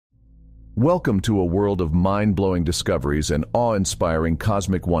Welcome to a world of mind-blowing discoveries and awe-inspiring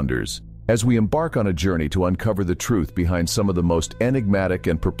cosmic wonders, as we embark on a journey to uncover the truth behind some of the most enigmatic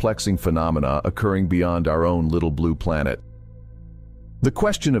and perplexing phenomena occurring beyond our own little blue planet. The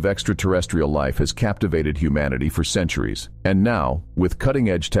question of extraterrestrial life has captivated humanity for centuries, and now, with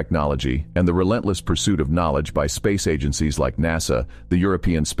cutting-edge technology and the relentless pursuit of knowledge by space agencies like NASA, the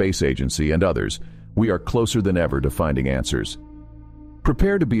European Space Agency, and others, we are closer than ever to finding answers.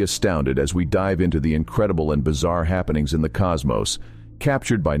 Prepare to be astounded as we dive into the incredible and bizarre happenings in the cosmos,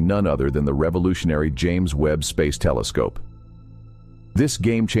 captured by none other than the revolutionary James Webb Space Telescope. This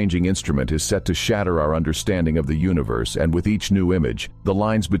game-changing instrument is set to shatter our understanding of the universe, and with each new image, the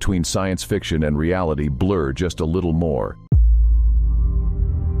lines between science fiction and reality blur just a little more.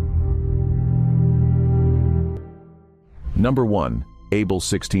 Number 1. Able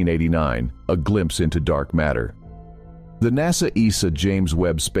 1689, A Glimpse into Dark Matter. The NASA ESA James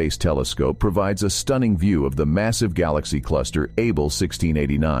Webb Space Telescope provides a stunning view of the massive galaxy cluster Able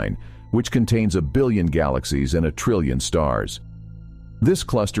 1689, which contains 1 billion galaxies and 1 trillion stars. This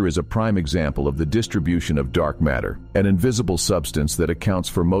cluster is a prime example of the distribution of dark matter, an invisible substance that accounts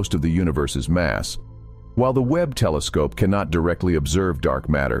for most of the universe's mass. While the Webb telescope cannot directly observe dark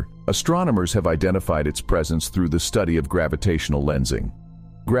matter, astronomers have identified its presence through the study of gravitational lensing.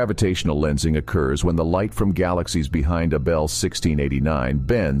 Gravitational lensing occurs when the light from galaxies behind Able 1689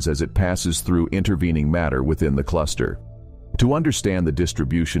 bends as it passes through intervening matter within the cluster. To understand the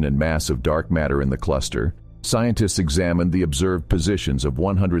distribution and mass of dark matter in the cluster, scientists examined the observed positions of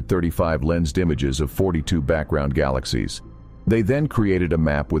 135 lensed images of 42 background galaxies. They then created a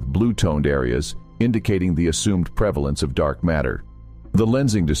map with blue-toned areas, indicating the assumed prevalence of dark matter. The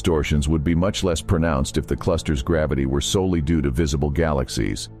lensing distortions would be much less pronounced if the cluster's gravity were solely due to visible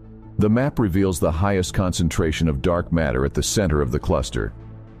galaxies. The map reveals the highest concentration of dark matter at the center of the cluster.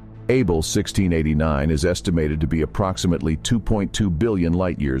 Able 1689 is estimated to be approximately 2.2 billion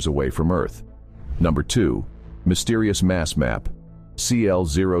light-years away from Earth. Number 2. Mysterious Mass Map.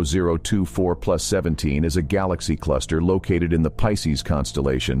 CL0024+17 is a galaxy cluster located in the Pisces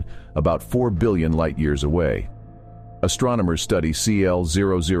constellation, about 4 billion light-years away. Astronomers study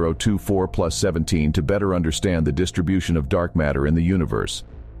CL0024+17 to better understand the distribution of dark matter in the universe.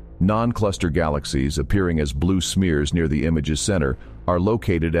 Non-cluster galaxies, appearing as blue smears near the image's center, are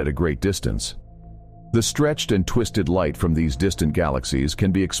located at a great distance. The stretched and twisted light from these distant galaxies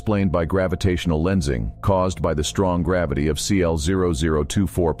can be explained by gravitational lensing caused by the strong gravity of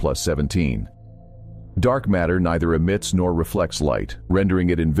CL0024+17. Dark matter neither emits nor reflects light,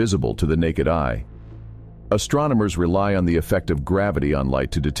 rendering it invisible to the naked eye. Astronomers rely on the effect of gravity on light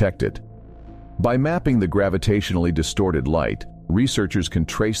to detect it. By mapping the gravitationally distorted light, researchers can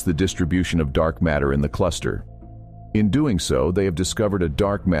trace the distribution of dark matter in the cluster. In doing so, they have discovered a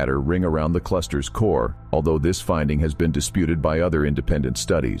dark matter ring around the cluster's core, although this finding has been disputed by other independent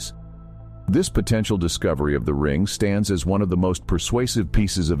studies. This potential discovery of the ring stands as one of the most persuasive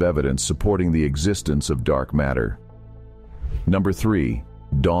pieces of evidence supporting the existence of dark matter. Number 3.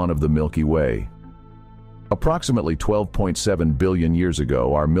 Dawn of the Milky Way. Approximately 12.7 billion years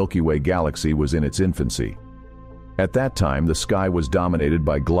ago, our Milky Way galaxy was in its infancy. At that time, the sky was dominated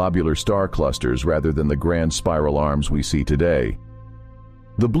by globular star clusters rather than the grand spiral arms we see today.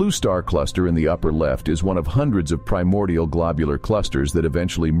 The blue star cluster in the upper left is one of hundreds of primordial globular clusters that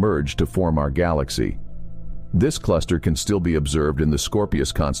eventually merged to form our galaxy. This cluster can still be observed in the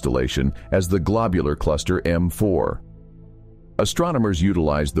Scorpius constellation as the globular cluster M4. Astronomers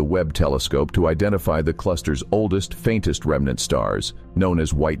utilized the Webb telescope to identify the cluster's oldest, faintest remnant stars, known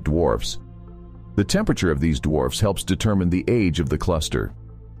as white dwarfs. The temperature of these dwarfs helps determine the age of the cluster.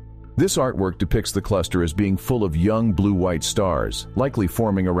 This artwork depicts the cluster as being full of young blue-white stars, likely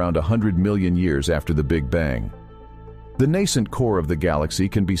forming around 100 million years after the Big Bang. The nascent core of the galaxy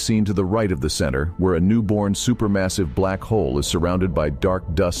can be seen to the right of the center, where a newborn supermassive black hole is surrounded by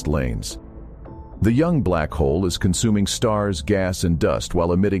dark dust lanes. The young black hole is consuming stars, gas, and dust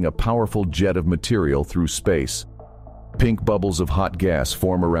while emitting a powerful jet of material through space. Pink bubbles of hot gas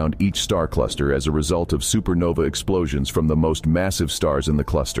form around each star cluster as a result of supernova explosions from the most massive stars in the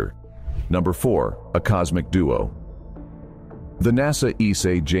cluster. Number 4. A Cosmic Duo. The NASA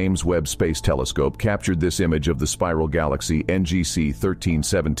ESA James Webb Space Telescope captured this image of the spiral galaxy NGC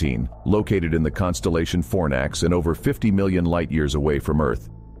 1317, located in the constellation Fornax and over 50 million light-years away from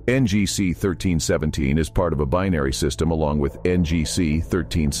Earth. NGC 1317 is part of a binary system along with NGC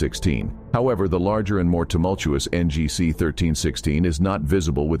 1316. However, the larger and more tumultuous NGC 1316 is not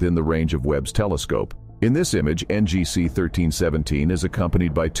visible within the range of Webb's telescope. In this image, NGC 1317 is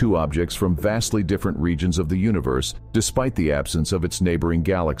accompanied by 2 objects from vastly different regions of the universe, despite the absence of its neighboring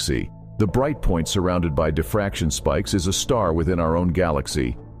galaxy. The bright point surrounded by diffraction spikes is a star within our own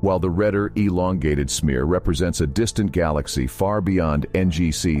galaxy, while the redder, elongated smear represents a distant galaxy far beyond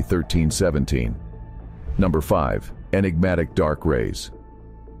NGC 1317. Number 5. Enigmatic dark rays.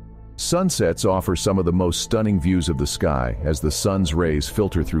 Sunsets offer some of the most stunning views of the sky as the sun's rays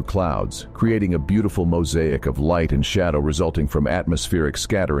filter through clouds, creating a beautiful mosaic of light and shadow resulting from atmospheric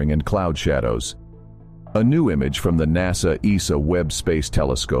scattering and cloud shadows. A new image from the NASA-ESA Webb Space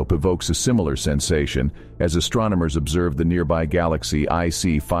Telescope evokes a similar sensation as astronomers observe the nearby galaxy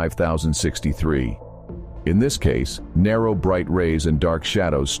IC 5063. In this case, narrow bright rays and dark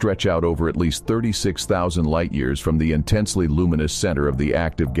shadows stretch out over at least 36,000 light-years from the intensely luminous center of the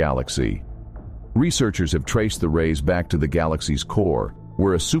active galaxy. Researchers have traced the rays back to the galaxy's core,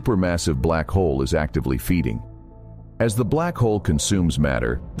 where a supermassive black hole is actively feeding. As the black hole consumes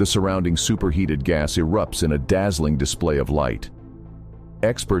matter, the surrounding superheated gas erupts in a dazzling display of light.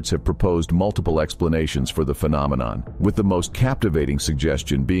 Experts have proposed multiple explanations for the phenomenon, with the most captivating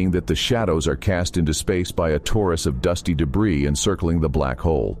suggestion being that the shadows are cast into space by a torus of dusty debris encircling the black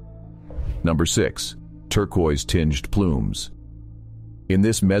hole. Number 6. Turquoise-tinged plumes. In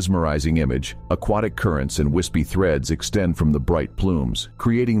this mesmerizing image, aquatic currents and wispy threads extend from the bright plumes,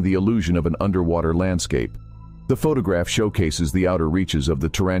 creating the illusion of an underwater landscape. The photograph showcases the outer reaches of the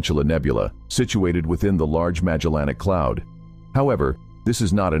Tarantella Nebula, situated within the Large Magellanic Cloud. However, this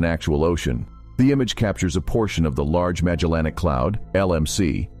is not an actual ocean. The image captures a portion of the Large Magellanic Cloud,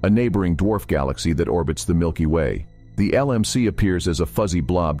 LMC, a neighboring dwarf galaxy that orbits the Milky Way. The LMC appears as a fuzzy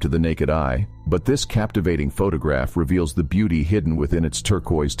blob to the naked eye, but this captivating photograph reveals the beauty hidden within its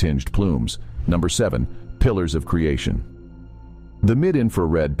turquoise-tinged plumes. Number 7. Pillars of creation. The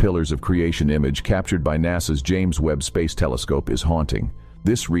mid-infrared pillars of creation image captured by NASA's James Webb Space Telescope is haunting.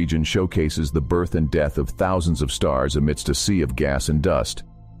 This region showcases the birth and death of thousands of stars amidst a sea of gas and dust.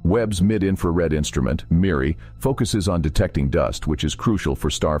 Webb's mid-infrared instrument, MIRI, focuses on detecting dust, which is crucial for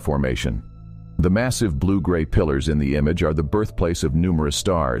star formation. The massive blue-gray pillars in the image are the birthplace of numerous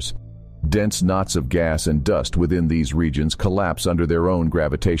stars. Dense knots of gas and dust within these regions collapse under their own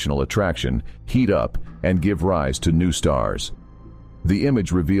gravitational attraction, heat up, and give rise to new stars. The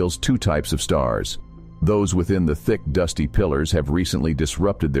image reveals two types of stars. Those within the thick, dusty pillars have recently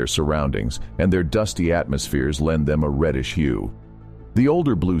disrupted their surroundings, and their dusty atmospheres lend them a reddish hue. The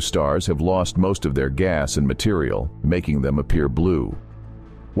older blue stars have lost most of their gas and material, making them appear blue.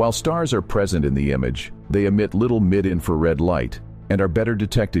 While stars are present in the image, they emit little mid-infrared light and are better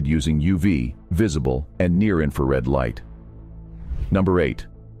detected using UV, visible, and near-infrared light. Number 8.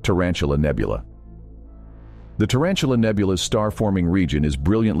 Tarantella Nebula. The Tarantella Nebula's star-forming region is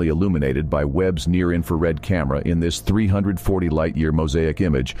brilliantly illuminated by Webb's near-infrared camera in this 340 light-year mosaic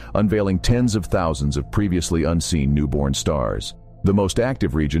image, unveiling tens of thousands of previously unseen newborn stars. The most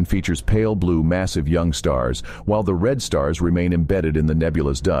active region features pale blue massive young stars, while the red stars remain embedded in the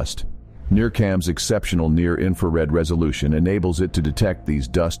nebula's dust. NIRCam's exceptional near-infrared resolution enables it to detect these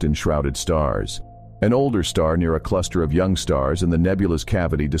dust-enshrouded stars. An older star near a cluster of young stars in the nebula's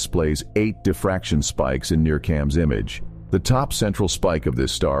cavity displays 8 diffraction spikes in NIRCam's image. The top central spike of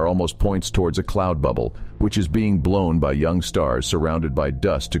this star almost points towards a cloud bubble, which is being blown by young stars surrounded by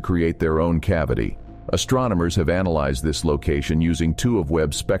dust to create their own cavity. Astronomers have analyzed this location using 2 of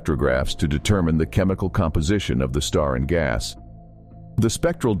Webb's spectrographs to determine the chemical composition of the star and gas. The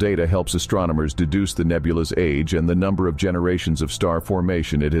spectral data helps astronomers deduce the nebula's age and the number of generations of star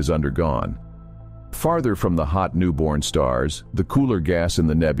formation it has undergone. Farther from the hot newborn stars, the cooler gas in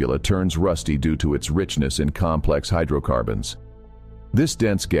the nebula turns rusty due to its richness in complex hydrocarbons. This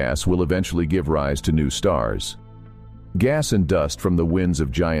dense gas will eventually give rise to new stars. Gas and dust from the winds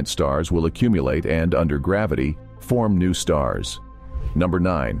of giant stars will accumulate and, under gravity, form new stars. Number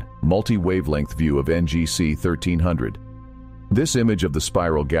 9. Multi-wavelength view of NGC 1300. This image of the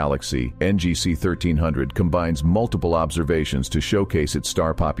spiral galaxy, NGC 1300, combines multiple observations to showcase its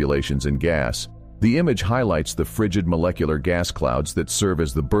star populations and gas. The image highlights the frigid molecular gas clouds that serve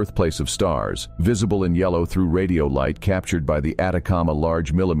as the birthplace of stars, visible in yellow through radio light captured by the Atacama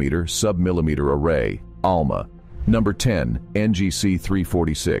Large Millimeter Submillimeter Array, ALMA. Number 10. NGC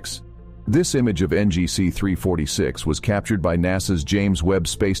 346. This image of NGC 346 was captured by NASA's James Webb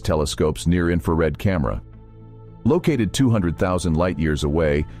Space Telescope's near-infrared camera. Located 200,000 light-years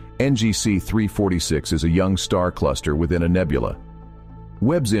away, NGC 346 is a young star cluster within a nebula.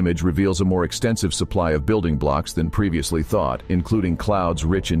 Webb's image reveals a more extensive supply of building blocks than previously thought, including clouds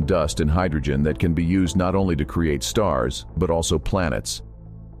rich in dust and hydrogen that can be used not only to create stars, but also planets.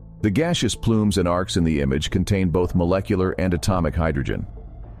 The gaseous plumes and arcs in the image contain both molecular and atomic hydrogen.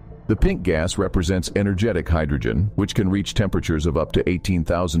 The pink gas represents energetic hydrogen, which can reach temperatures of up to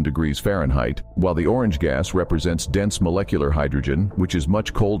 18,000 degrees Fahrenheit, while the orange gas represents dense molecular hydrogen, which is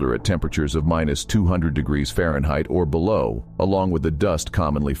much colder at temperatures of minus 200 degrees Fahrenheit or below, along with the dust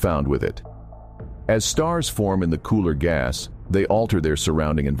commonly found with it. As stars form in the cooler gas, they alter their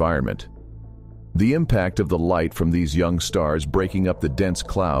surrounding environment. The impact of the light from these young stars breaking up the dense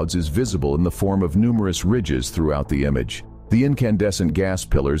clouds is visible in the form of numerous ridges throughout the image. The incandescent gas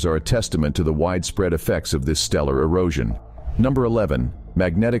pillars are a testament to the widespread effects of this stellar erosion. Number 11.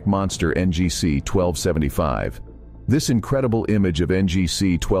 Magnetic Monster NGC 1275. This incredible image of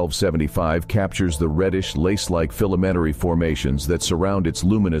NGC 1275 captures the reddish, lace-like filamentary formations that surround its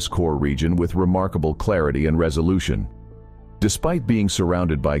luminous core region with remarkable clarity and resolution. Despite being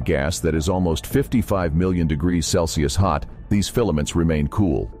surrounded by gas that is almost 55 million degrees Celsius hot, these filaments remain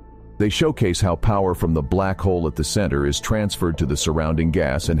cool. They showcase how power from the black hole at the center is transferred to the surrounding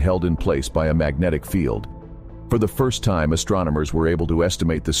gas and held in place by a magnetic field. For the first time, astronomers were able to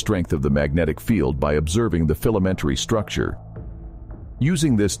estimate the strength of the magnetic field by observing the filamentary structure.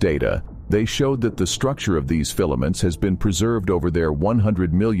 Using this data, they showed that the structure of these filaments has been preserved over their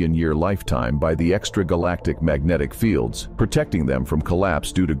 100 million year lifetime by the extragalactic magnetic fields, protecting them from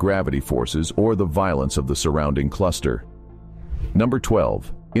collapse due to gravity forces or the violence of the surrounding cluster. Number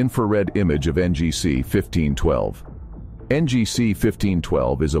 12. Infrared image of NGC 1512. NGC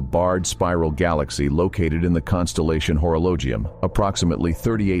 1512 is a barred spiral galaxy located in the constellation Horologium, approximately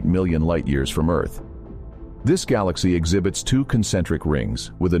 38 million light-years from Earth. This galaxy exhibits two concentric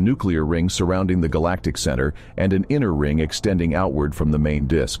rings, with a nuclear ring surrounding the galactic center and an inner ring extending outward from the main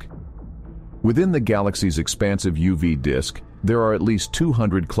disk. Within the galaxy's expansive UV disk, there are at least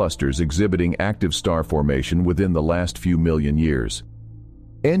 200 clusters exhibiting active star formation within the last few million years.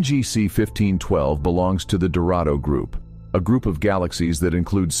 NGC 1512 belongs to the Dorado group, a group of galaxies that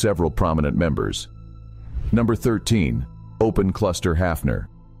includes several prominent members. Number 13. Open Cluster Hafner.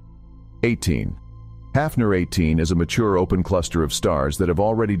 18. Hafner 18 is a mature open cluster of stars that have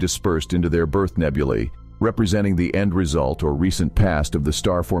already dispersed into their birth nebulae, representing the end result or recent past of the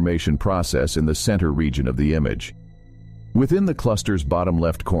star formation process in the center region of the image. Within the cluster's bottom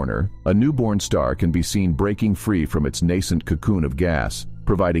left corner, a newborn star can be seen breaking free from its nascent cocoon of gas,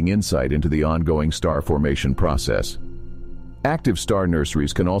 providing insight into the ongoing star formation process. Active star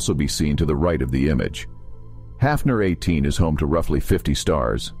nurseries can also be seen to the right of the image. Hafner 18 is home to roughly 50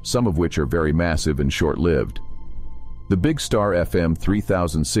 stars, some of which are very massive and short-lived. The big star FM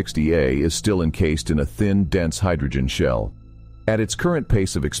 3060A is still encased in a thin, dense hydrogen shell. At its current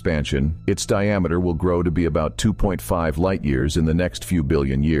pace of expansion, its diameter will grow to be about 2.5 light-years in the next few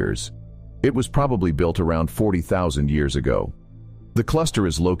billion years. It was probably built around 40,000 years ago. The cluster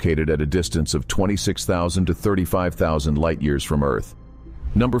is located at a distance of 26,000 to 35,000 light-years from Earth.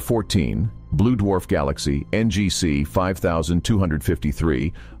 Number 14. Blue Dwarf Galaxy NGC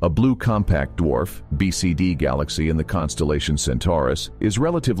 5253, a blue compact dwarf (BCD) galaxy in the constellation Centaurus, is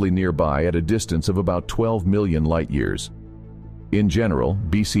relatively nearby at a distance of about 12 million light-years. In general,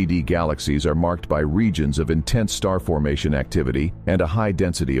 BCD galaxies are marked by regions of intense star formation activity and a high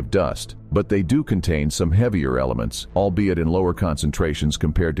density of dust, but they do contain some heavier elements, albeit in lower concentrations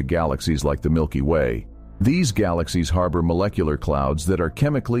compared to galaxies like the Milky Way. These galaxies harbor molecular clouds that are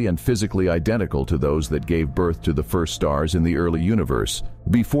chemically and physically identical to those that gave birth to the first stars in the early universe,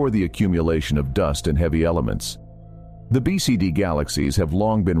 before the accumulation of dust and heavy elements. The BCD galaxies have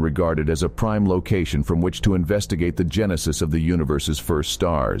long been regarded as a prime location from which to investigate the genesis of the universe's first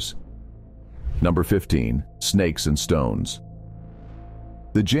stars. Number 15. Snakes and Stones.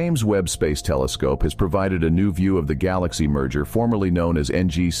 The James Webb Space Telescope has provided a new view of the galaxy merger formerly known as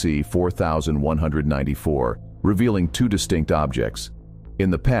NGC 4194, revealing two distinct objects.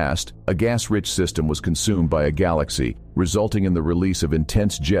 In the past, a gas-rich system was consumed by a galaxy, resulting in the release of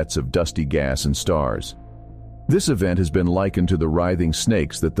intense jets of dusty gas and stars. This event has been likened to the writhing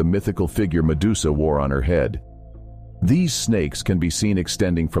snakes that the mythical figure Medusa wore on her head. These snakes can be seen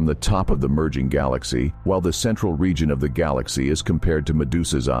extending from the top of the merging galaxy, while the central region of the galaxy is compared to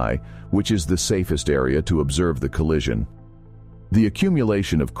Medusa's eye, which is the safest area to observe the collision. The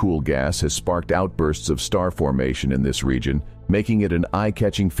accumulation of cool gas has sparked outbursts of star formation in this region, making it an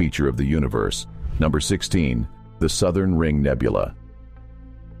eye-catching feature of the universe. Number 16. The Southern Ring Nebula.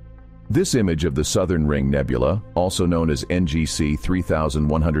 This image of the Southern Ring Nebula, also known as NGC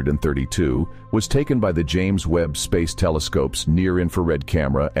 3132, was taken by the James Webb Space Telescope's near-infrared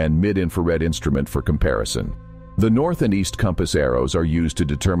camera and mid-infrared instrument for comparison. The north and east compass arrows are used to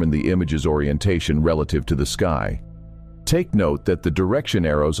determine the image's orientation relative to the sky. Take note that the direction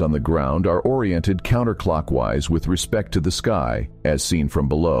arrows on the ground are oriented counterclockwise with respect to the sky, as seen from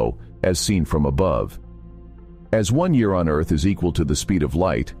below, as seen from above. As 1 year on Earth is equal to the speed of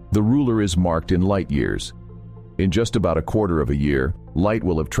light, the ruler is marked in light years. In just about a quarter of a year, light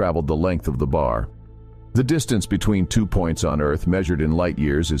will have traveled the length of the bar. The distance between 2 points on Earth measured in light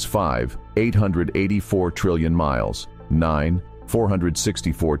years is 5,884 trillion miles,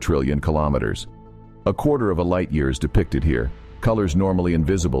 9,464 trillion kilometers. A quarter of a light year is depicted here. Colors normally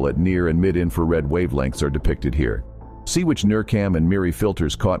invisible at near and mid-infrared wavelengths are depicted here. See which NIRCam and MIRI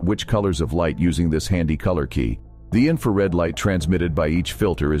filters caught which colors of light using this handy color key. The infrared light transmitted by each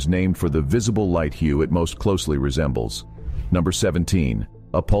filter is named for the visible light hue it most closely resembles. Number 17.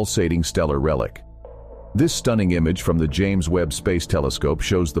 A pulsating stellar relic. This stunning image from the James Webb Space Telescope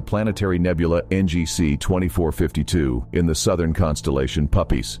shows the planetary nebula NGC 2452 in the southern constellation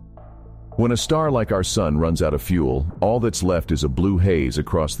Puppis. When a star like our Sun runs out of fuel, all that's left is a blue haze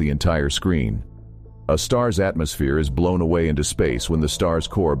across the entire screen. A star's atmosphere is blown away into space when the star's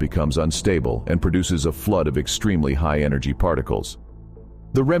core becomes unstable and produces a flood of extremely high-energy particles.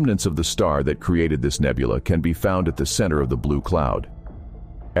 The remnants of the star that created this nebula can be found at the center of the blue cloud.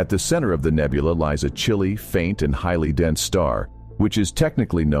 At the center of the nebula lies a chilly, faint, and highly dense star, which is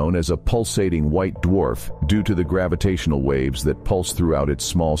technically known as a pulsating white dwarf due to the gravitational waves that pulse throughout its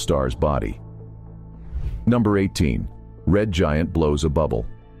small star's body. Number 18. Red giant blows a bubble.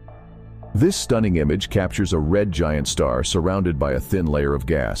 This stunning image captures a red giant star surrounded by a thin layer of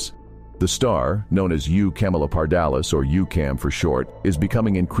gas. The star, known as U Camelopardalis or UCAM for short, is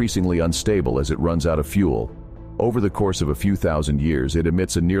becoming increasingly unstable as it runs out of fuel. Over the course of a few thousand years, it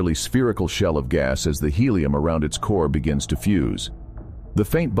emits a nearly spherical shell of gas as the helium around its core begins to fuse. The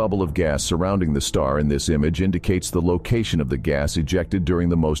faint bubble of gas surrounding the star in this image indicates the location of the gas ejected during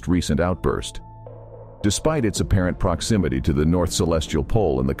the most recent outburst. Despite its apparent proximity to the North Celestial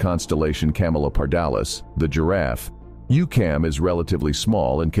Pole in the constellation Camelopardalis, the giraffe, UCAM is relatively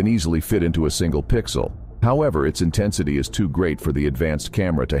small and can easily fit into a single pixel. However, its intensity is too great for the advanced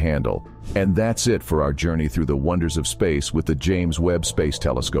camera to handle. And that's it for our journey through the wonders of space with the James Webb Space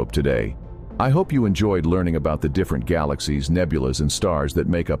Telescope today. I hope you enjoyed learning about the different galaxies, nebulas, and stars that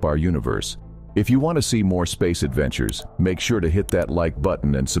make up our universe. If you want to see more space adventures, make sure to hit that like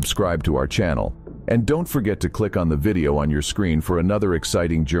button and subscribe to our channel. And don't forget to click on the video on your screen for another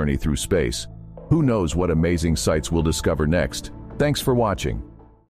exciting journey through space. Who knows what amazing sights we'll discover next? Thanks for watching.